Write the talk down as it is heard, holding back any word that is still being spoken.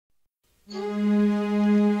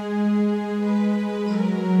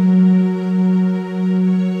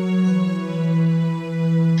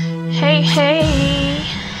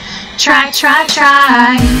try, try,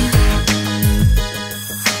 try.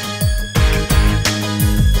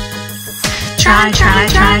 Try, try,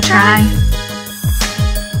 try, try.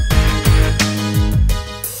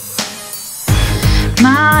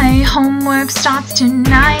 My homework starts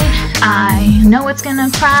tonight. I know it's gonna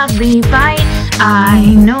probably bite.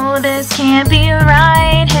 I know this can't be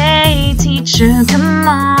right. Hey teacher, come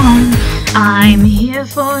on. I'm here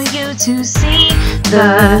for you to see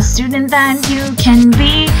the student that you can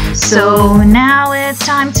be. So now it's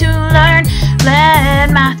time to learn.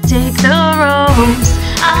 Let math take the ropes.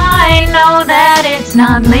 I know that it's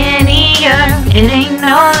not linear, it ain't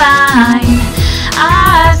no line.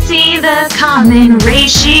 I see the common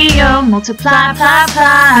ratio, multiply, apply,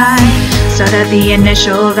 apply. Start at the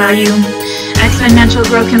initial value, exponential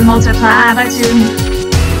growth can multiply by 2.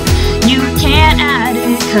 You can't add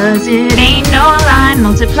it cause it ain't no line,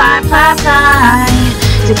 multiply, apply, apply.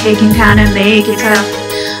 Decay can kinda make it tough,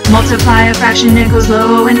 multiply a fraction equals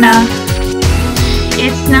low enough.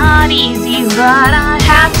 It's not easy but I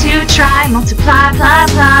have to try, multiply, apply,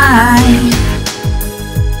 apply.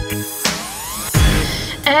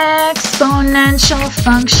 Exponential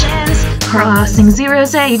functions, crossing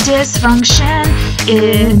zeros a dysfunction.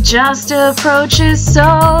 It just approaches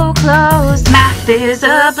so close, math is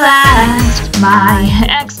a blast. My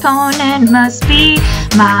exponent must be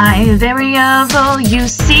my variable, you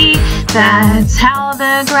see. That's how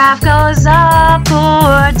the graph goes up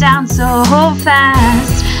or down so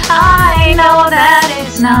fast. I know that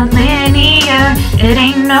it's not linear, it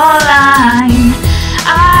ain't no line.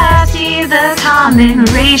 I see the common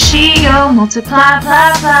ratio, multiply,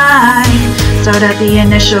 apply, apply. Start at the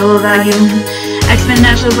initial value,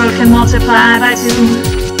 exponential growth can multiply by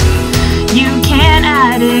 2. You can't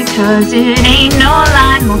add it cause it ain't no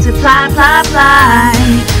line, multiply, apply, apply.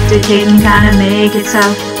 Decay can kinda make it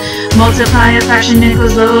tough, multiply a fraction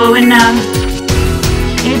equals low enough.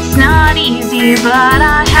 It's not easy but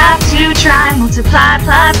I have to try, multiply,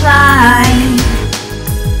 apply, apply.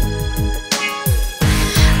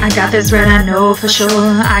 I got this right, I know for sure.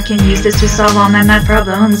 I can use this to solve all my math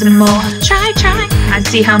problems and more. Try, try. I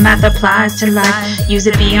see how math applies to life. Use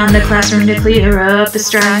it beyond the classroom to clear up the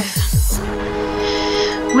strife.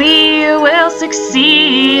 We will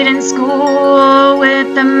succeed in school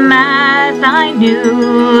with the math I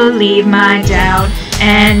knew. Leave my doubt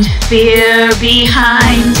and fear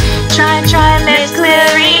behind. Try, try, Miss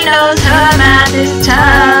Cleary knows her math is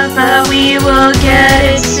tough, but we will get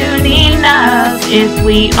it soon enough if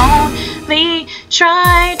we only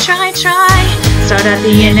try, try, try. Start at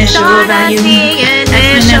the initial value,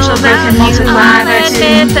 exponential growth can multiply by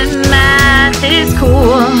 2. The math is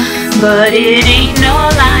cool, but it ain't no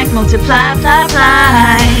line, multiply, apply,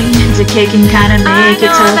 apply. Decay can kinda make it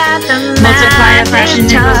tough, multiply a fraction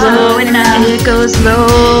equals low enough. It goes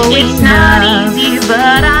low enough. It's not easy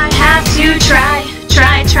but I have to try,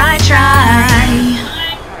 try, try, try.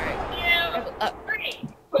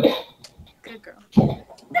 Good girl.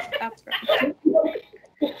 That's right.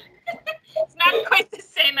 It's not quite the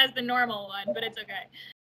same as the normal one, but it's okay.